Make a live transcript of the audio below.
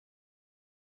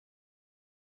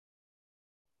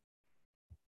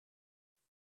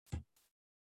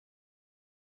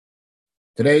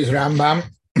Today's Rambam,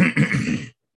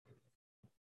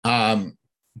 Ilchus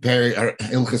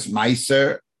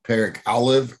Meiser, Perik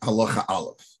Aleph, Halacha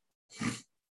Aleph.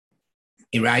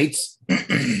 He writes,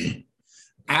 Achash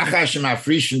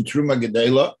Mafrishin Truma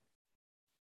Gedela.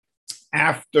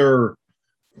 After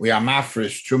we are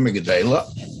Mafrish Truma Gedela,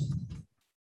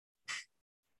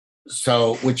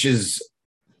 so which is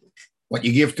what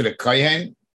you give to the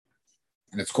Kohen,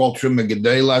 and it's called Truma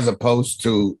Gedela as opposed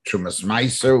to Trumas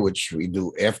Meiser, which we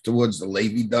do afterwards. The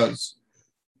Levi does.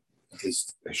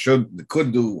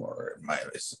 Could do, or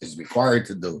is required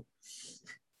to do.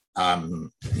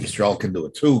 Yisrael can do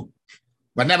it too.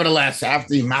 But nevertheless,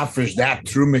 after you mafresh that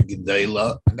Truma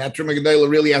Gedela, and that Truma Gedela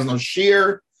really has no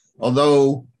shear,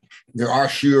 although there are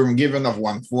shearim given of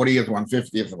 1/40th,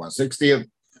 1/50th, 1/60th.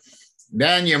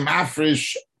 Then your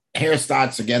mafresh, here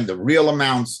starts again the real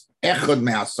amounts, echad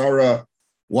me'asora,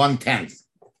 1/10.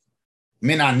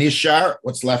 Min nishar,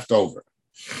 what's left over.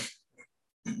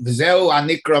 V'zeu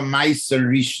anikra meiser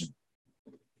rishon.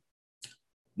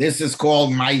 This is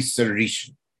called meiser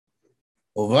rishon.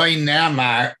 Uvay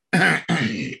ne'amar,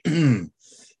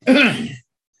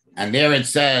 and there it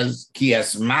says, Ki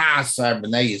es ma'asar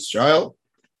b'nei Yisrael,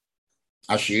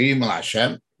 ashirim al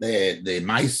Hashem, the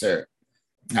meiser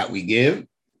that we give.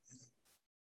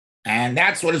 And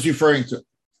that's what it's referring to.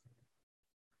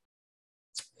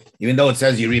 Even though it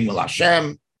says Yirim al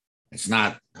Hashem, it's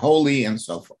not holy and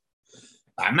so forth.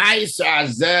 This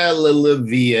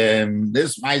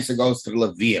Maisa goes to the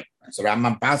Levium. So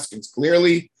Rambam Paskins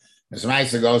clearly, this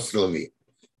Maisa goes to the Levium.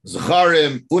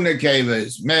 Zacharim,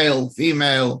 Unekeves, male,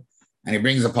 female, and he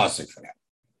brings a pasuk for that.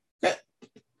 Okay.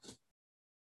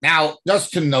 Now,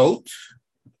 just to note,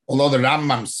 although the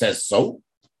Rambam says so,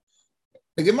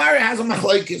 the Gemara has a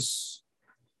machlokes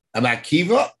about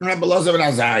Kiva and Rabbi Elazar ben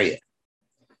Azariah.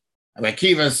 Rabbi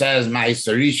Kiva says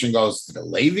Maisa Rishon goes to the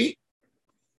Levi,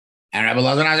 and Rabbi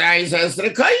Elazar ben Azariah says to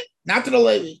the Kohen, not to the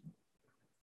Levi.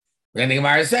 Then the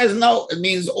Gemara says, no, it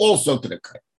means also to the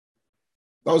Kohen.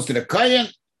 Goes to the Kohen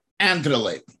and to the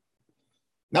Levi.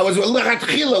 Now, when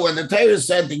the Torah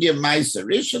said to give Maisa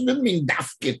Rishon, didn't mean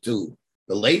dafke to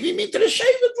the Levi, it mean to the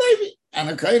Shevet Levi. And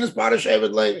the Kohen is part of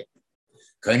Shevet Levi.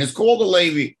 Kohen is called the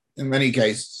Levi in many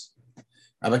cases.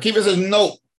 Rabbi Kiva says,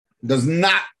 no, does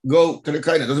not go to the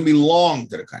Kohen. It doesn't belong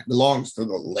to the Kohen. It belongs to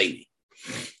the Levi.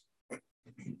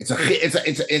 It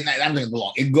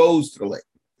goes to the Levi.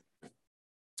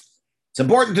 It's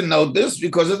important to note this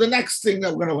because of the next thing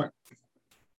that we're going to learn.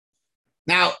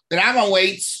 Now, the Rambam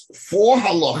waits 3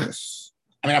 halachas,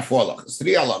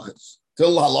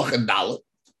 till halacha dalet,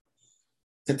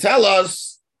 to tell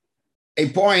us a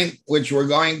point which we're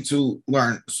going to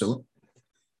learn soon.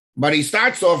 But he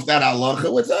starts off that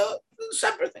halacha with a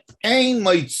separate thing.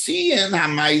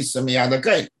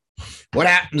 What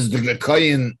happens to the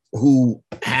kohen who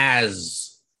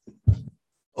happens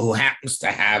to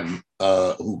have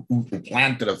who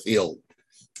planted a field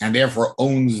and therefore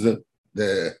owns the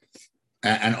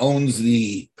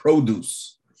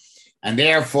produce and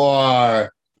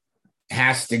therefore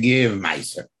has to give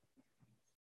meiser?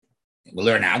 We'll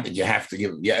learn out that you have to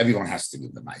give. Yeah, everyone has to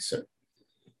give the meiser.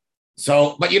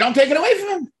 So, but you don't take it away from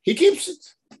him. He keeps it.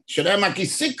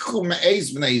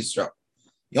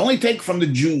 You only take from the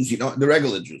Jews, the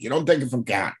regular Jews. You don't take it from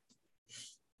Kahan.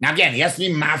 Now, again, he has to be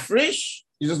mafresh.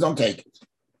 You just don't take it.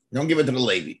 You don't give it to the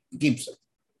Levi. He keeps it.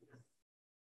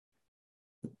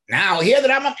 Now, here the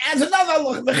Rambam adds another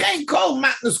look.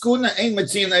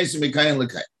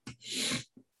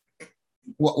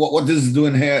 What this is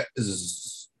doing here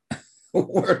is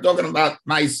we're talking about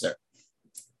meiser.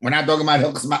 We're not talking about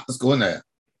Hilchos Matnas Kuna.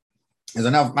 There's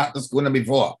enough Matnas Kuna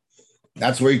before.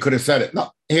 That's where you could have said it.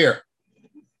 No, here.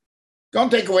 Don't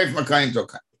take away from a kain to a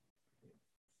kain.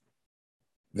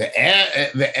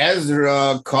 The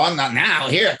Ezra Kana, now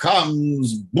here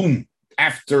comes, boom,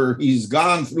 after he's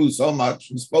gone through so much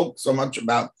and spoke so much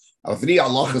about 3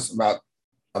 halachas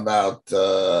about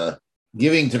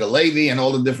giving to the Levi and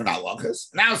all the different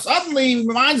halachas. Now suddenly he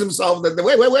reminds himself that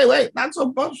wait, not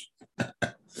so much.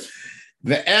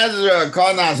 The Ezra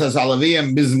Kana says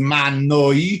Alaviyim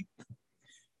Bismanoi.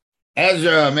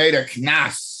 Ezra made a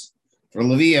knas for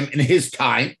Levium in his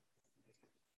time,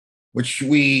 which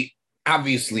we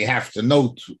obviously have to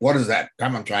note. What is that?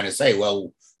 I'm trying to say,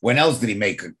 well, when else did he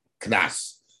make a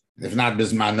knas, if not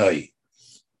Bismanoi?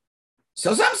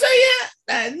 So some say,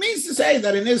 yeah, it means to say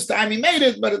that in his time he made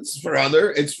it, but it's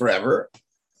forever.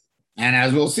 And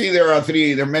as we'll see, there are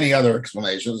many other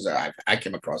explanations. I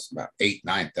came across about 8,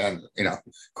 9, 10,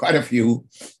 quite a few,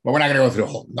 but we're not going to go through the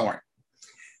whole. Don't worry.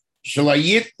 You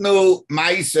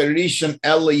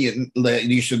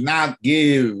should not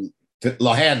give To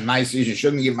Lohan, Ma'aseh, you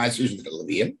shouldn't give Ma'aseh to the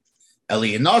Levium.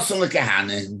 Eliyanosan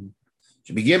leKahanim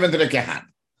should be given to the Kahan.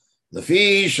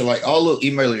 Lefi shalai olu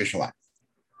imer Yerushalayim.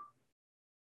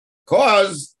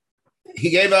 Because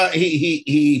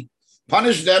he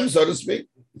punished them, so to speak,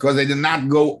 because they did not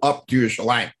go up to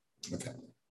Yerushalayim with him.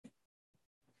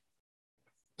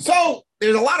 So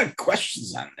there's a lot of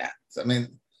questions on that. I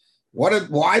mean,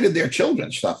 why did their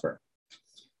children suffer?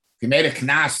 He made a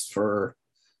knas for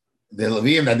the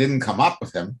Levium that didn't come up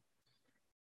with him.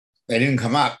 They didn't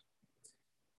come up.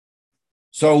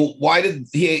 So why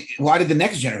did the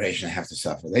next generation have to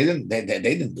suffer? They didn't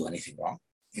do anything wrong,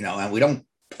 and we don't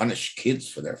punish kids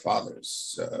for their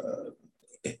fathers'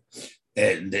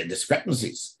 the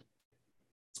discrepancies.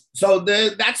 So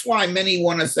that's why many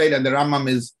want to say that the Rambam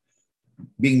is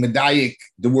being medayik,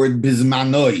 the word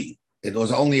bizmanoi. It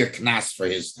was only a knas for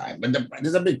his time. But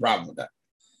there's a big problem with that.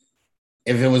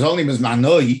 If it was only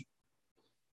bizmanoi,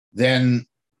 then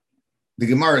the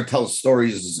Gemara tells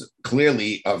stories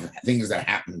clearly of things that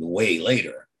happened way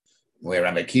later, where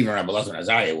Rabbi Akiva and Rabbi Elazar and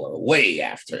Azariah were way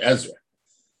after Ezra.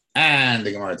 And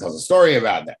the Gemara tells a story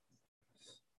about that.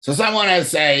 So someone has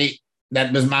say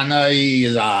that Bizmanoi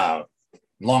is a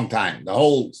long time. The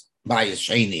whole Bayis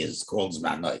Sheni is called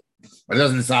Bizmanoi. But it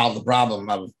doesn't solve the problem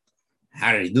of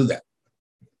how did he do that.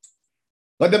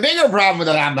 But the bigger problem with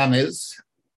the Rambam is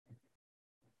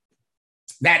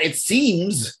that it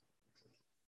seems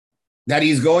that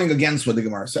he's going against what the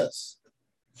Gemara says.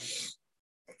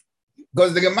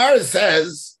 Because the Gemara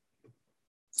says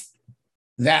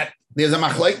that there's a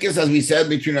machlekes, as we said,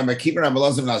 between Rabbi Akiva and Rabbi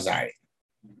Elazar and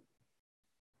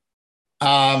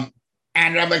Azariah.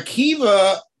 And Rabbi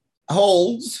Akiva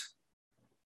holds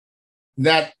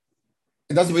that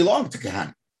it doesn't belong to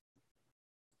Kahan.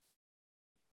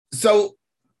 So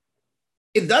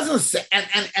it doesn't say,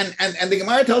 and the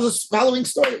Gemara tells us the following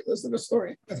story. Listen to the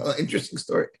story. It's an interesting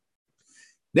story.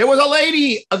 There was a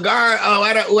lady, who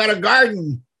had a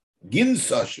garden,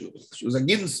 Ginsa. She was a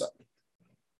Ginsa.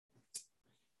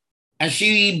 And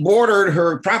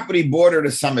her property bordered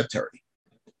a cemetery.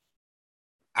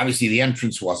 Obviously, the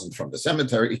entrance wasn't from the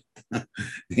cemetery.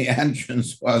 The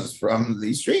entrance was from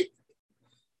the street.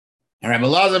 And Rabbi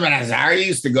Elazar ben Azariah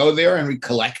used to go there and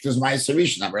collect his Ma'aser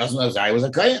Rishon. Rabbi Elazar ben Azariah was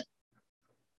a kohen.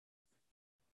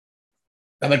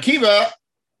 Rabbi Akiva,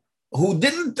 who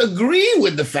didn't agree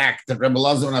with the fact that Rabbi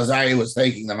Elazar ben Azariah was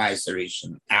taking the Ma'aser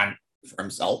Rishon and for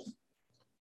himself,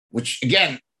 which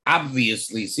again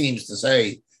obviously seems to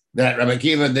say that Rabbi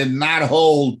Akiva did not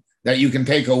hold that you can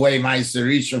take away Ma'aser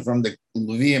Rishon from the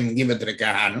Levium and give it to the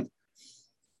Kahanim.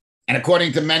 And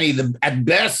according to many, at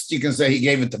best you can say he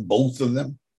gave it to both of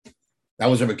them. That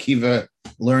was Rabbi Akiva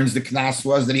learns the knas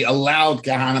was that he allowed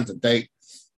Kahanim to take,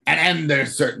 and there are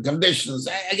certain conditions.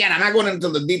 Again, I'm not going into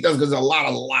the details because there's a lot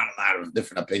of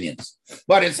different opinions.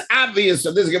 But it's obvious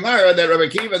of this Gemara that Rabbi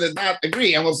Akiva did not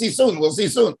agree, and we'll see soon.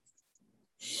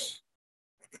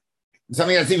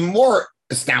 Something that's even more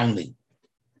astounding.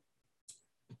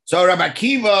 So Rabbi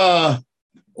Akiva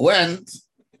went,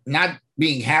 not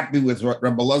being happy with what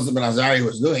Rabbi Elazar ben Azariah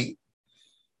was doing,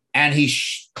 and he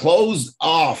closed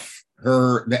off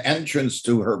the entrance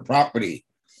to her property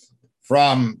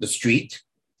from the street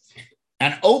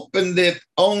and opened it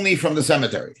only from the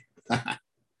cemetery,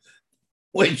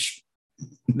 which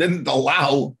didn't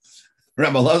allow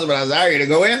Rabbi Elazar ben Azariah to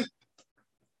go in.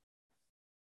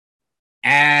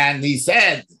 And he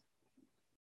said,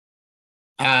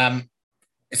 so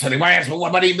the Gemara asked,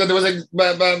 well, but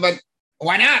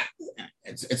why not?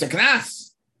 It's a knas.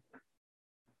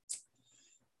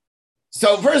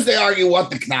 So first they argue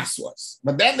what the knas was.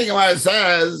 But then the Gemara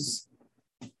says,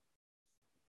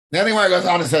 then the Gemara goes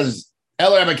on and says,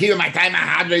 why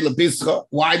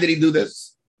did he do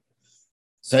this?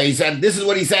 So he said, this is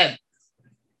what he said.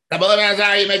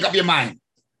 You make up your mind.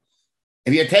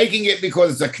 If you're taking it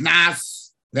because it's a knas,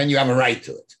 then you have a right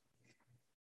to it.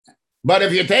 But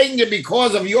if you're taking it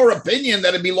because of your opinion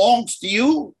that it belongs to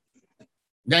you,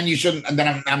 then you shouldn't, and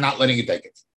then I'm not letting you take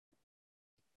it.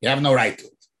 You have no right to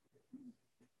it.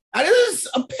 And it is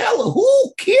a pella.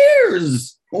 Who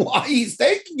cares why he's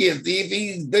taking it?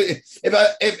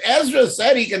 If Ezra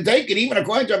said he can take it, even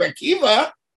according to Rabbi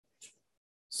Akiva,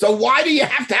 so why do you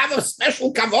have to have a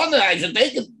special kavanah? I should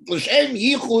take it l'shem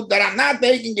yichud, that I'm not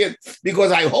taking it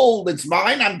because I hold it's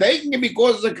mine. I'm taking it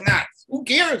because it's a knas. Who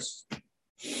cares?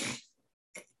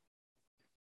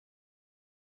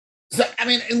 So, I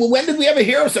mean, when did we ever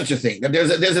hear of such a thing? That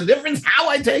there's a difference how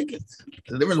I take it.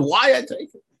 There's a difference why I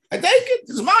take it. I take it.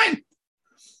 It's mine.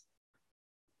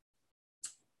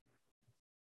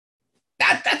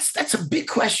 That's a big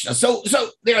question. So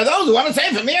there are those who want to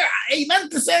say from here, he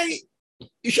meant to say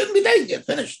you shouldn't be taking it.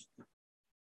 Finished.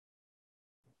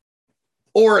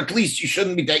 or at least you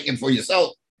shouldn't be taking it for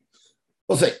yourself.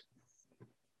 We'll say.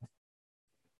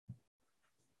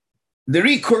 The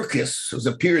Rikurkis was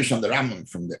a Pirish on the Rambam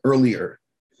from the early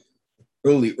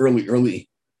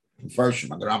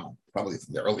version on the Rambam, probably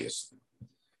from the earliest.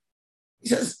 He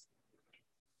says,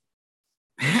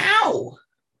 how?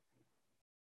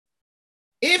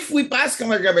 If we pass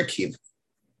like Rabbi Akiva,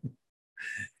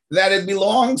 that it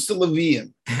belongs to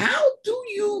Levium, how do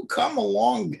you come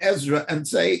along, Ezra, and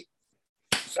say,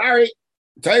 sorry,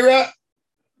 Torah,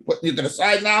 putting you to the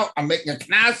side now, I'm making a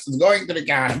knas, it's going to the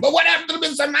Kohen. But what happened to the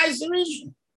Mitzvah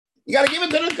Ma'aser? You got to give it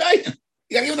to the Kohen.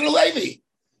 You got to give it to the Levi.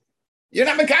 You're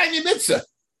not Mekayim your Mitzvah.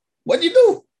 What do you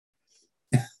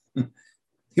do?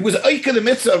 He was Oika the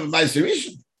Mitzvah of Ma'aser.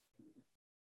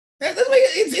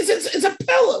 It's a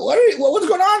pella. What's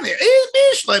going on there?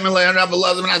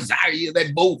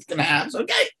 They both can have. So,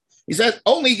 okay. He said,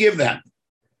 only give them.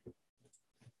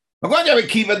 According to Rabbi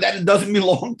Akiva, that it doesn't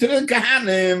belong to the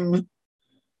Kohanim.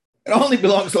 It only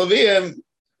belongs to Levium.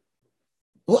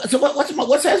 So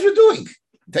what's Ezra doing?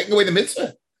 Taking away the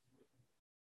mitzvah?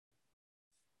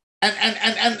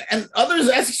 And others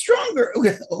ask stronger.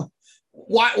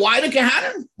 Why the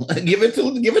Kohanim? Give it to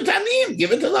Anim,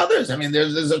 give it to the others. I mean,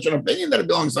 there's such an opinion that it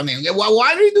belongs to Anim.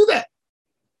 Why did he do that?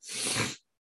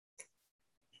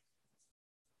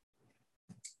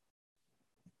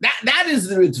 That is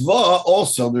the Ritva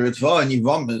also. The Ritva and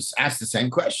Yevamos asked the same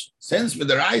question. Since with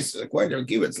the rice, according to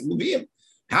Akiva, it's Levium,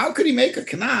 how could he make a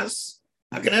knas?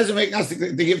 How can Ezra make knas to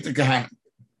give to Kohanim?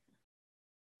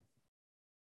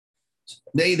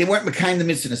 They weren't Mekayim the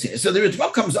mitzvah. So the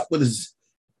Ritva comes up with his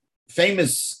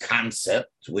famous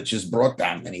concept, which is brought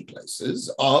down many places,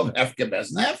 of Hefke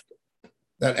Bezin Hefke.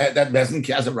 That Bezin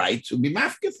has a right to be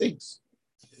mafke things.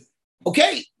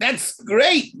 Okay, that's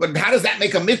great, but how does that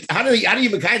make a mitzvah? How do you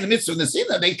Mekayim the mitzvah in the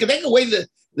sinner? They can take away the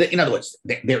in other words,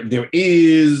 there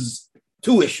is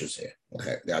two issues here.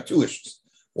 Okay, there are two issues.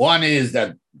 One is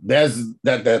that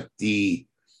the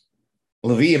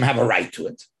Levium have a right to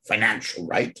it, financial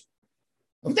right.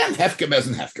 Well, then Hefke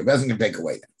Bezin can take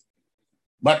away that.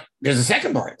 But there's a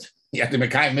second part. You have to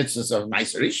Mekayim mitzvahs of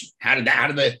Ma'aser Rishon. How did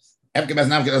the Hefke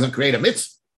Bezin doesn't create a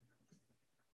mitzvah?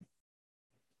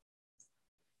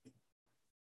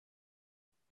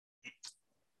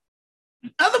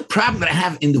 Another problem that I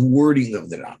have in the wording of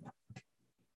the Rambam,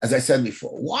 as I said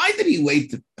before, why did he wait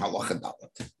to Halacha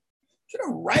Dalet? Should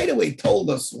have right away told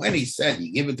us when he said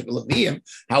you give it to the Levium.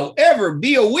 However,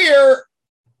 be aware,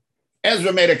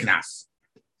 Ezra made a knas.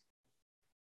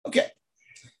 Okay.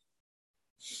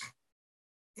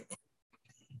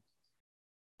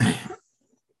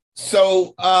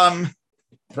 So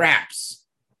perhaps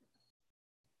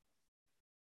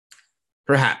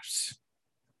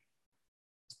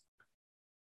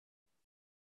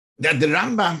that the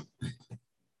Rambam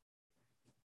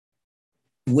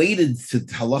waited to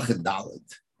Halacha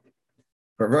Dalet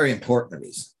for a very important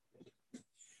reason.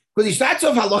 Because he starts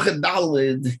off Halacha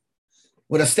Dalet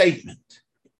with a statement.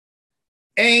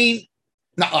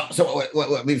 So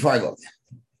before I go there.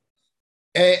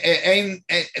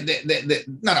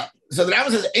 No. So the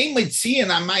Rambam says, Ein mitzian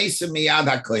ha'ma'aser miyad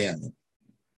ha'kohen.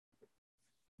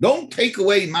 Don't take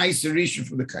away Ma'aser Rishon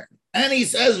from the Kohen. And he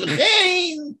says,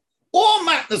 V'chein, all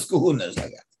matnas kahunas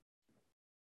like that.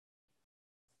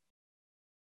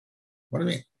 What do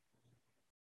you mean?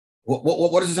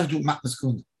 What does this have to do with matnas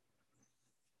kahuna?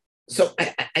 So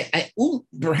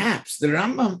perhaps the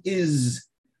Rambam is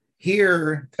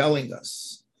here telling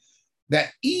us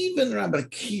that even Rabbi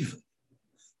Akiva,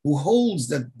 who holds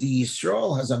that the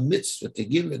Yisrael has a mitzvah to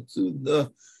give it to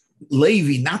the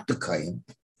Levi, not the Kohen,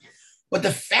 but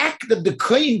the fact that the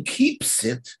Kohen keeps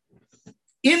it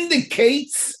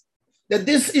indicates that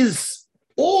this is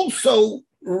also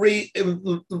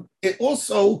it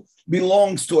also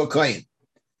belongs to a Kohen.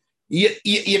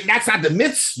 That's not the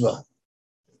mitzvah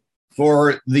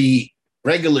for the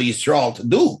regular Yisrael to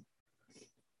do,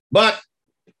 but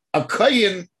a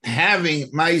Kohen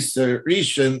having Ma'aser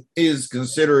Rishon is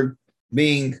considered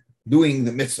doing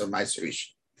the mitzvah of Ma'aser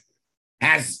Rishon.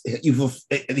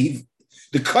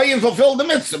 The Kohen fulfilled the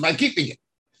mitzvah by keeping it.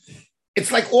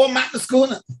 It's like all matnas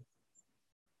kahuna.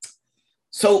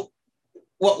 So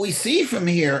what we see from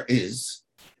here is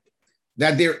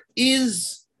that there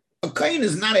is a Kohen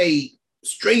is not a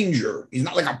stranger. He's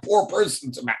not like a poor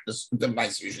person to Ma'aser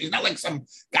Rishon. He's not like some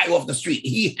guy off the street.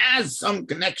 He has some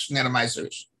connection to Ma'aser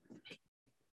Rishon.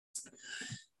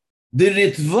 The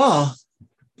Ritva,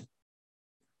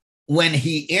 when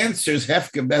he answers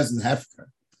Hefke Bezin Hefke,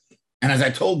 and as I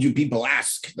told you, people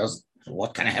ask,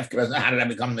 what kind of Hefke Bezin? How did I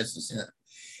become Mitzvah?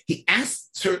 He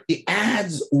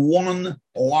adds one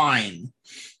line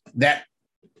that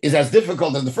is as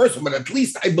difficult as the first one, but at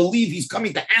least I believe he's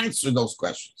coming to answer those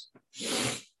questions.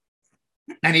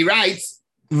 And he writes,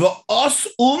 V'os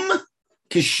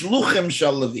kishluchem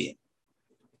shel Levim.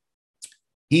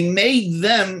 He made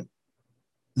them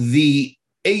the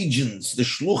agents, the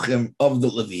shluchim of the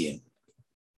Levim.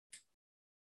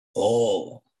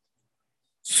 Oh,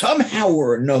 somehow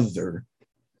or another,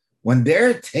 when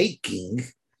they're taking,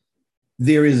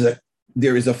 there is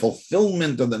a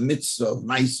fulfillment of the mitzvah of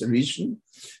Ma'aser Rishon,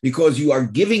 because you are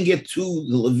giving it to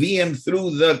the Levim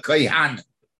through the Kohanim.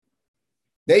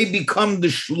 They become the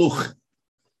shluchim.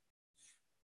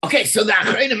 Okay, so the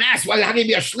Achreinim ask, well, how can you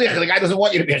be a shlich? The guy doesn't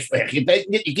want you to be a shlich. You take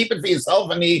it, you keep it for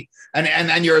yourself, and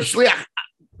you're a shlich.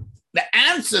 The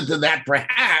answer to that,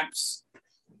 perhaps,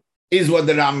 is what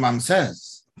the Rambam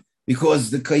says,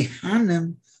 because the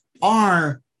Kohanim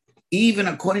are, even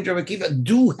according to Rabbi Akiva,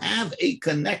 do have a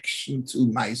connection to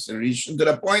Ma'aser Rishon to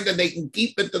the point that they can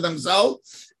keep it to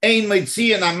themselves. Ein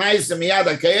Meitzian HaMa'aser Miyad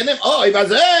HaKohanim. Oh,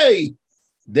 Ibazei!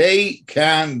 They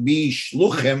can be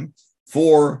shluchim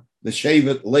for the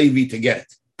Shevet Levi to get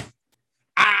it.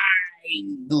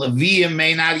 The Levium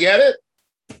may not get it.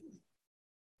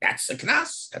 That's a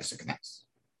knas. That's a knas.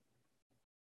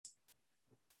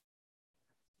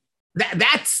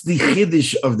 That's the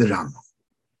chiddush of the Rambam.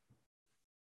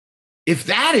 If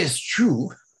that is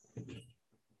true,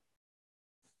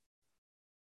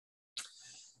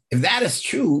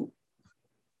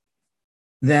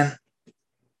 then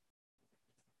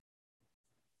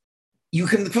you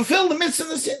can fulfill the mitzvah in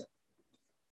the sin.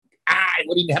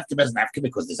 What do you have to be nafka?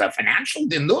 Because there's a financial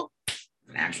dindu.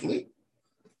 Financially,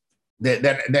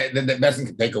 the person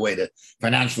can take away the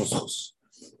financial source.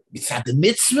 Besides the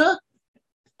mitzvah,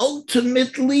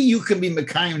 ultimately you can be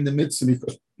mekayim the mitzvah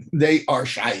because they are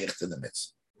shayich to the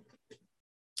mitzvah.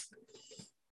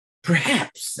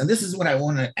 Perhaps, and this is what I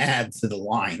want to add to the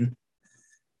line,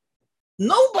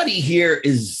 nobody here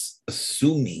is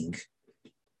assuming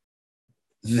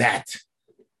that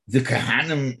the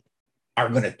Kohanim are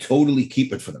going to totally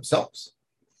keep it for themselves.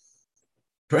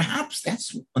 Perhaps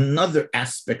that's another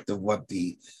aspect of what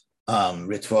the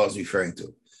Ritva is referring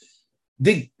to.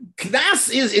 The knas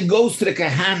is, it goes to the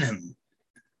Kohanim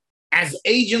as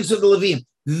agents of the Levim.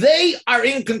 They are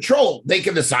in control. They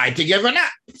can decide to give or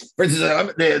not. For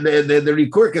instance, the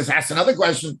Rikurkas asked another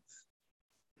question.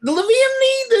 The Levim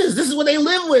need this. This is what they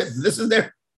live with. This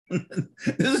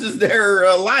is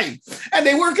their life, and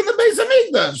they work in the Beis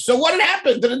Hamikdash. So what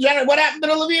happened to the What happened to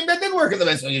the Levim that didn't work in the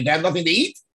Beis Hamikdash? They had nothing to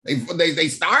eat. They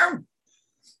starved.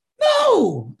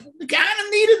 No, the Kohanim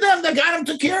needed them. The Kohanim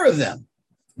took care of them,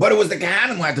 but it was the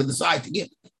Kohanim who had to decide to give.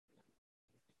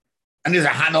 And there's a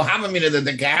Havamina that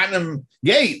the Kohanim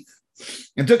gave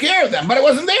and took care of them, but it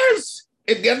wasn't theirs.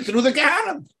 It got through the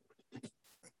Kohanim.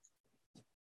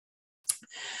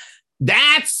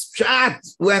 That's shot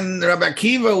when Rabbi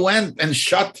Akiva went and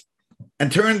shut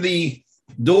and turned the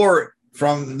door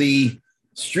from the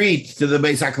street to the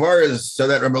Beis HaKvaros so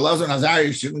that Rabbi Elazar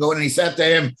Nazari shouldn't go in. And he said to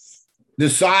him,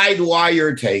 decide why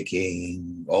you're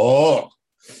taking. Oh,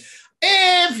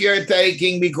 if you're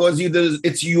taking because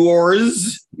it's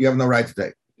yours, you have no right to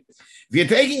take. If you're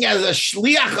taking as a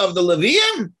shliach of the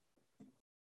Levium,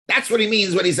 that's what he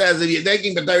means when he says if you're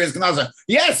taking B'Teres K'nasa.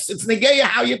 Yes, it's negeya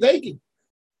how you're taking.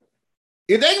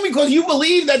 You're taking because you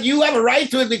believe that you have a right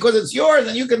to it because it's yours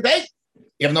and you can take.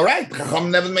 You have no right. Chacham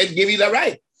never give you that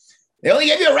right. They only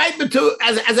gave you a right as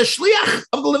a shliach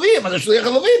of the Levium, as a shliach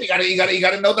of the Levium. You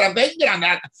got to know that I'm taking it on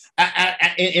that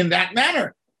in that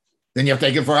manner. Then you have to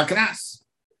take it for a knas.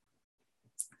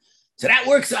 So that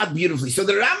works out beautifully. So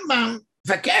the Rambam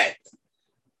Faket,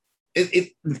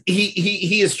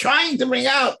 he is trying to bring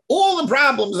out all the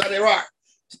problems that there are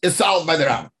is solved by the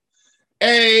Rambam.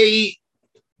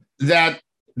 That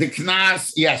the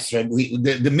knas, yes,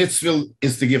 the mitzvah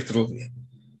is to give to the Levium.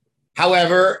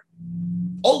 However,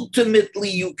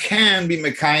 ultimately you can be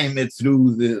mekayim it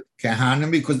through the Kohanim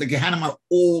because the Kohanim are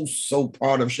also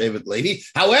part of Shevet Levi.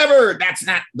 However, that's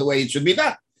not the way it should be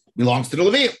done. It belongs to the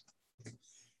Levium.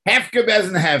 Hefker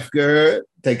Bezin Hefker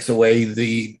takes away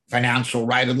the financial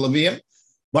right of the Levium,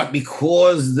 but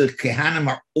because the Kohanim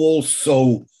are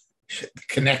also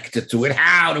connected to it.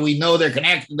 How do we know they're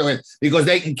connected to it? Because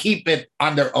they can keep it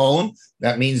on their own.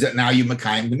 That means that now you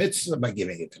mekayim the mitzvah by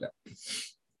giving it to them.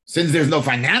 Since there's no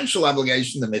financial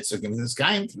obligation, the mitzvah gives this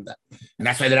kaim from that. And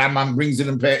that's why the Rambam brings it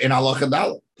in Halacha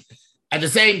Dalet. At the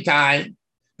same time,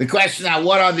 the question now,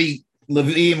 what are the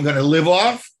Leviim going to live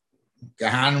off?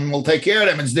 Kohanim will take care of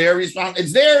them. It's their responsibility.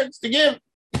 It's there. It's to give.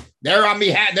 They're on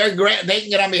behalf. They're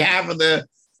taking it on behalf of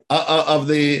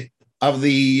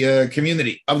the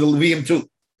community, of the Levium too.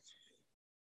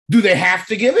 Do they have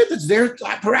to give it? It's their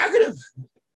prerogative.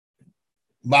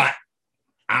 But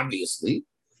obviously,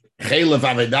 Chelef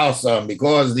Avedasa,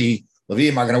 because the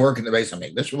Levim are going to work in the base of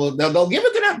Mikdash, they'll give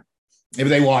it to them if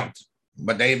they want.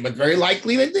 But very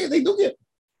likely they do give.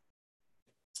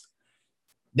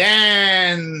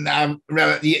 Then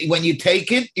when you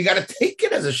take it, you got to take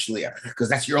it as a shliach because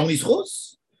that's your only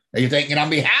schus. You're taking it on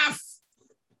behalf.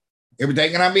 You're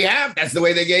taking it on behalf. That's the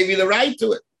way they gave you the right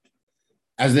to it,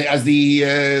 as the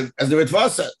Ritva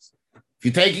says. If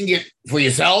you're taking it for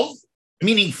yourself,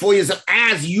 meaning for yourself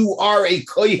as you are a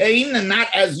kohen and not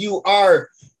as you are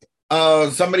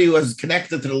somebody who is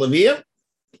connected to the Leviyah,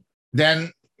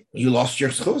 then you lost your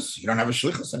schus. You don't have a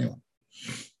shlichus anymore.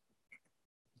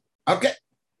 Okay.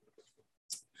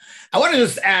 I want to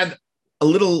just add a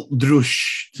little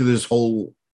drush to this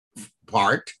whole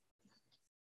part.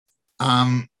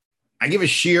 I give a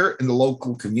shir in the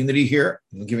local community here.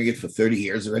 I'm giving it for 30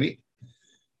 years already.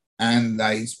 And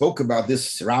I spoke about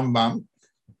this Rambam.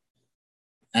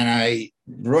 And I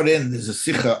brought in, there's a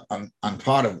sikha on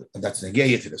part of that's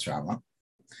negayah to this Rambam.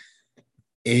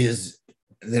 Is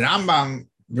the Rambam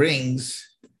brings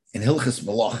in Hilchas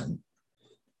Malachim.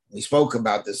 We spoke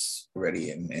about this already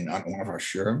in one of our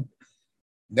shirim.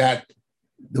 That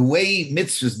the way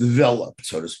mitzvahs developed,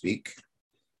 so to speak,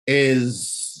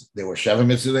 is there were Sheva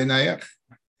mitzvah Nayach,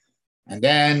 and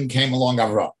then came along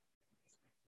Avram.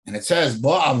 And it says,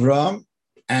 Bo Avram,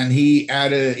 and he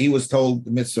was told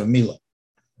the mitzvah Milah.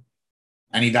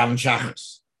 And he davened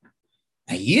Shachas.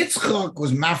 And Yitzchak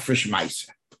was Mafresh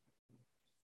Maisa.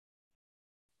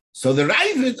 So the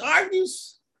Ravid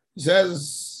argues, he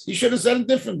says, he should have said it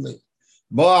differently.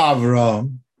 Bo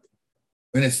Avram,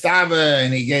 when it's Tava,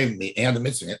 and he had the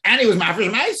mitzvah, and he was Mafresh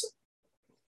Maisa.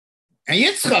 And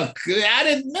Yitzchak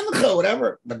added Mincha,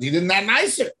 whatever, but he didn't add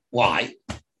Maisa. Why?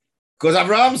 Because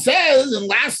Avraham says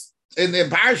in the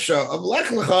parsha of Lech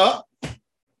Lecha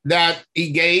that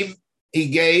he gave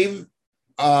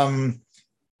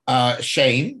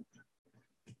Shem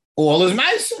all his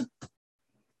Maisa.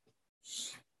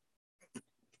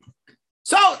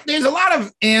 So there's a lot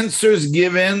of answers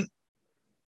given.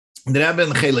 The Rebbe in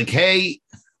Chelik Hey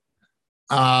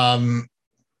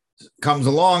comes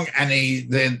along and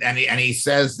he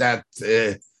says that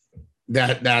it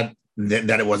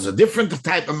was a different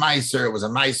type of meiser. It was a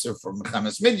meiser from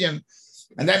Mechames Midian,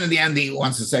 and then in the end he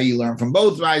wants to say you learn from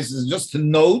both meisers. Just to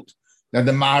note that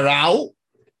the Maharal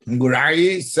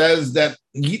Gurari says that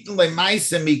Gittin le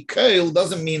Meiser Mikael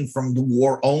doesn't mean from the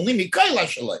war only. Mikael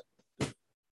Ashalei.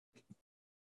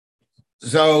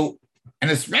 So, and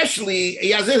especially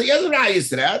he has a rayas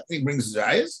to that. He brings his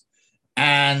rayas,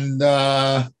 and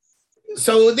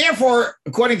so therefore,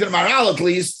 according to the Maharal, at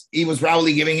least, he was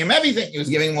probably giving him everything. He was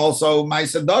giving him also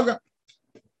Maisa Doga.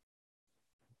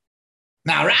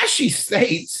 Now Rashi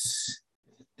states,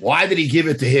 why did he give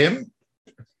it to him?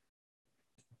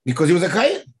 Because he was a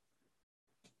Kayan.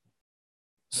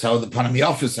 So the Panami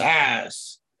office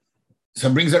asks,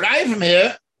 so brings a raya from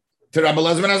here to Rabbi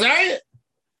Elazar ben Azariah.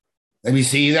 Then we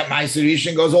see that Maisa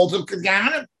Rishon goes all to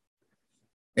Kahanim.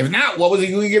 If not, what was he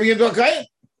doing giving it to a Kayan?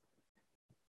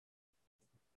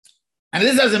 And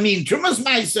this doesn't mean Trumas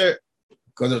Meiser,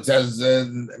 because it says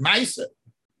Meiser.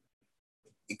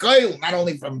 Not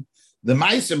only from the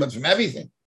Meiser, but from everything.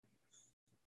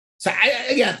 So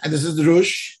again, and this is the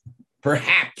Rush,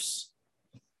 perhaps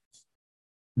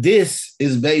this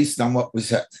is based on what we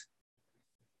said.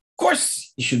 Of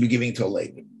course, you should be giving to a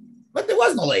lady, but there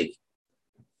was no lady.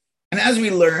 And as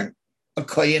we learn, a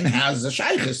Kohen has a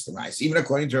Shaykhis to Meiser, even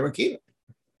according to Rabbi Akiva.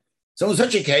 So in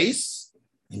such a case,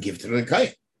 you give to the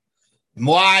Kohen.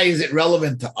 Why is it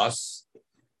relevant to us?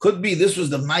 Could be this was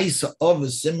the Maisa of a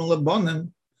similar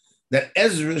bonim that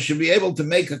Ezra should be able to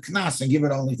make a knas and give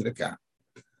it only to the Kohen.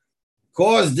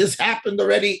 Because this happened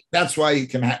already, that's why it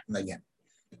can happen again.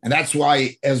 And that's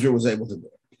why Ezra was able to do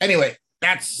it. Anyway,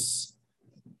 that's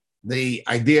the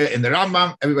idea in the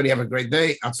Rambam. Everybody have a great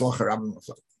day. Atzlach Rambam.